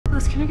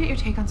Louis, can I get your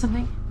take on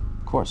something?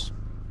 Of course.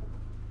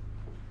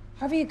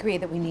 Harvey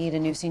agreed that we need a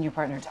new senior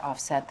partner to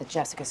offset the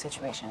Jessica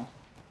situation.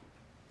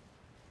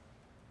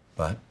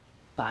 But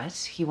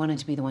He wanted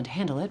to be the one to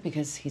handle it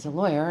because he's a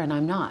lawyer and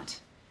I'm not.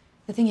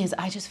 The thing is,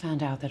 I just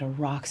found out that a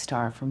rock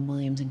star from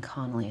Williams and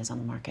Connolly is on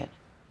the market.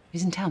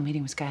 He's in town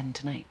meeting with Skadden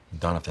tonight.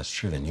 Donna, if that's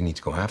true, then you need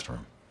to go after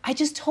him. I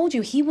just told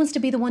you he wants to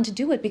be the one to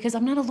do it because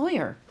I'm not a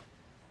lawyer.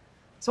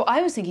 So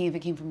I was thinking if it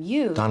came from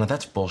you... Donna,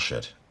 that's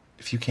bullshit.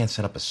 If you can't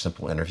set up a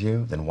simple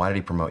interview, then why did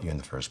he promote you in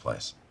the first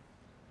place?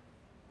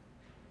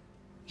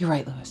 You're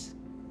right, Louis.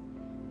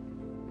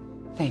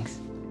 Thanks.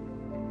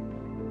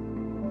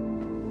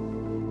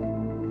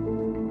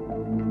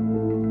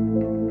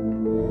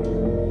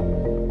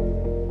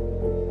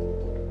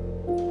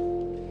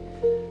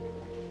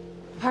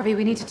 Harvey,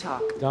 we need to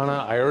talk.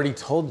 Donna, I already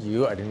told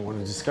you I didn't want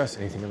to discuss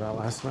anything about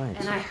last night.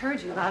 And I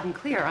heard you loud and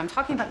clear. I'm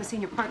talking about the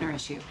senior partner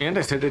issue. And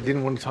I said I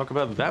didn't want to talk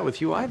about that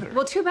with you either.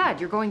 Well, too bad.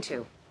 You're going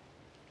to.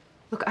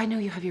 Look, I know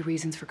you have your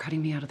reasons for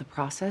cutting me out of the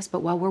process, but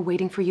while we're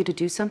waiting for you to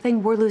do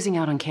something, we're losing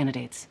out on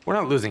candidates. We're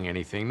not losing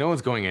anything. No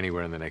one's going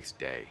anywhere in the next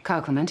day.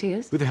 Kyle Clemente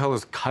is. Who the hell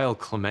is Kyle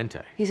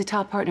Clemente? He's a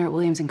top partner at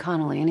Williams and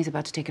Connolly, and he's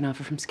about to take an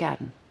offer from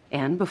Skadden.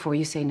 And before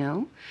you say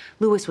no,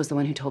 Louis was the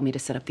one who told me to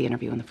set up the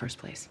interview in the first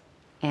place.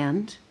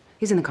 And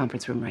he's in the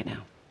conference room right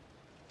now.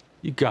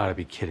 You gotta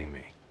be kidding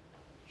me.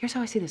 Here's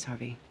how I see this,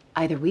 Harvey.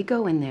 Either we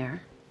go in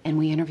there and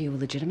we interview a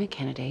legitimate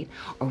candidate,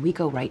 or we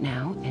go right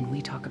now and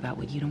we talk about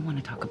what you don't want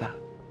to talk about.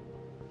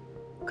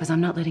 Because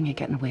I'm not letting it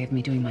get in the way of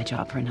me doing my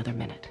job for another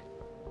minute.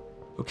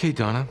 Okay,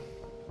 Donna.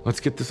 Let's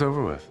get this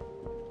over with.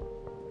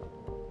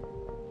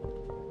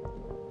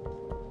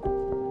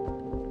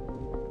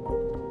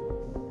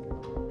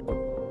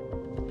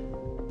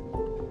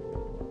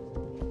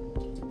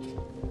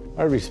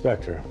 Harvey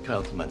Specter.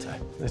 Kyle Clemente.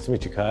 Nice to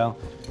meet you, Kyle.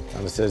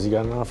 Donna says you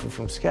got an offer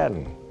from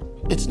Skadden.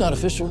 It's not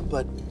official,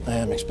 but I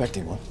am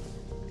expecting one.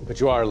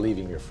 But you are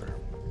leaving your firm.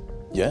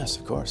 Yes,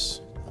 of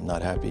course. I'm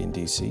not happy in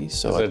D.C.,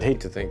 so I'd hate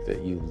to think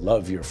that you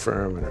love your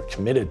firm and are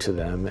committed to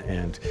them,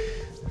 and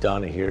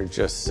Donna here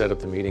just set up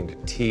the meeting to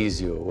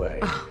tease you away.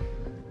 Oh,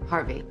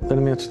 Harvey. Let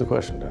me answer the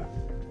question, Donna.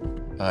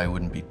 I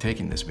wouldn't be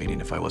taking this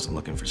meeting if I wasn't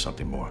looking for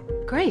something more.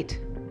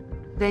 Great.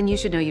 Then you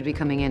should know you'd be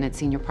coming in at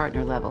senior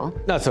partner level.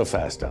 Not so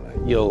fast, Donna.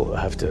 You'll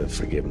have to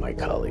forgive my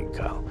colleague,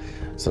 Kyle.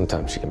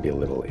 Sometimes she can be a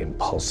little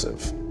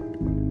impulsive.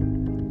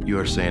 You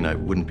are saying I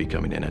wouldn't be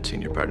coming in at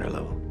senior partner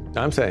level?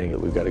 I'm saying that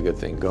we've got a good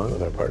thing going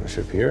with our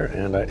partnership here,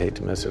 and I'd hate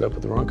to mess it up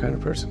with the wrong kind of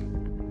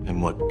person.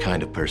 And what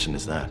kind of person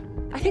is that?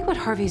 I think what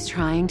Harvey's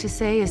trying to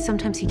say is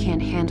sometimes he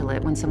can't handle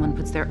it when someone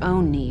puts their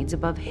own needs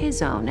above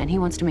his own, and he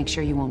wants to make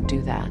sure you won't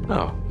do that.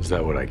 Oh, is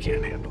that what I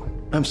can't handle?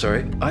 I'm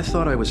sorry. I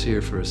thought I was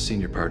here for a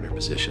senior partner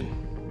position.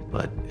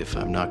 But if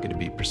I'm not going to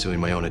be pursuing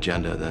my own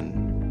agenda, then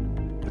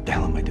what the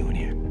hell am I doing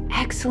here?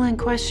 Excellent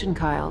question,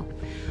 Kyle.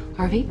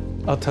 Harvey?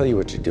 I'll tell you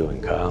what you're doing,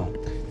 Kyle.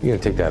 You're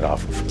gonna take that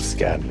offer from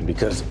Skadden,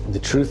 because the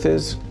truth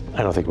is,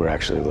 I don't think we're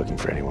actually looking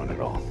for anyone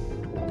at all.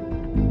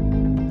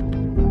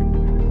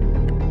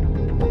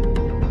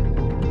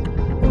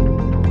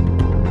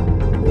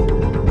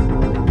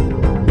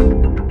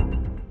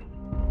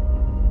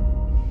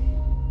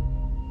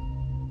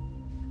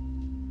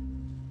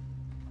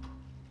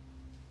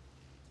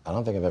 I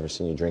don't think I've ever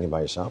seen you drinking by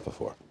yourself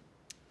before.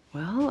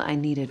 Well, I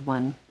needed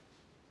one.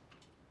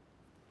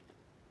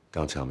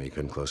 Don't tell me you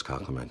couldn't close Kyle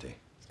Clemente.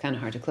 It's kind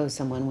of hard to close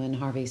someone when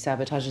Harvey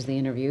sabotages the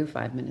interview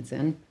 5 minutes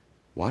in.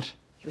 What?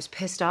 He was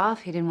pissed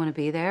off, he didn't want to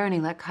be there, and he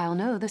let Kyle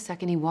know the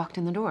second he walked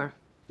in the door.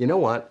 You know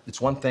what?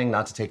 It's one thing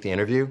not to take the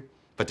interview,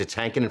 but to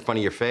tank it in front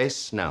of your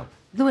face, no.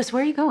 Louis,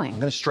 where are you going? I'm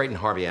gonna straighten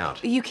Harvey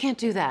out. You can't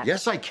do that.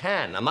 Yes, I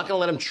can. I'm not gonna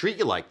let him treat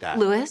you like that.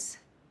 Louis,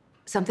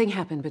 something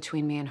happened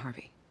between me and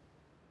Harvey.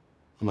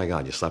 Oh my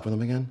God, you slept with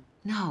him again?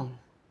 No.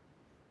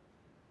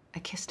 I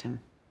kissed him.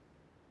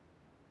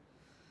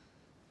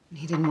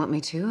 He didn't want me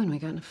to, and we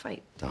got in a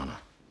fight. Donna,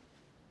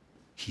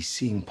 he's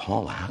seeing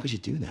Paula. How could you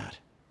do that?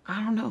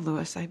 I don't know,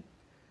 Louis. I'd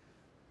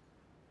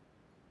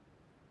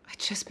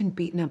just been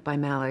beaten up by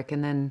Malik,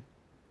 and then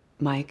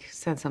Mike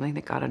said something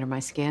that got under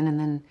my skin, and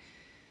then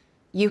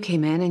you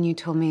came in and you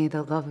told me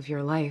the love of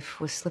your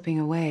life was slipping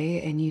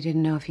away, and you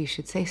didn't know if you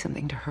should say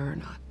something to her or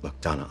not. Look,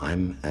 Donna,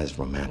 I'm as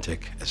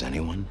romantic as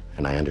anyone,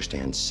 and I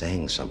understand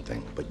saying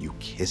something, but you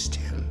kissed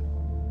him.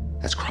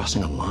 That's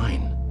crossing a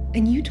line.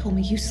 And you told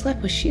me you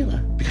slept with Sheila.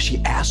 Because she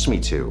asked me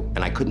to,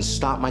 and I couldn't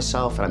stop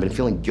myself, and I've been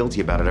feeling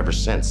guilty about it ever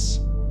since.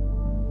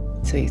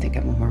 So you think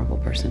I'm a horrible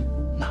person?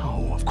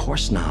 No, of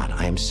course not.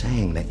 I am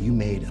saying that you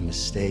made a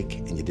mistake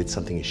and you did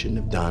something you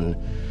shouldn't have done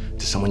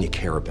to someone you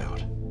care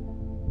about.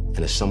 And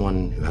as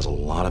someone who has a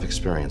lot of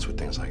experience with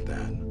things like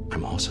that,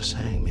 I'm also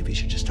saying maybe you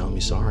should just tell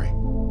me sorry.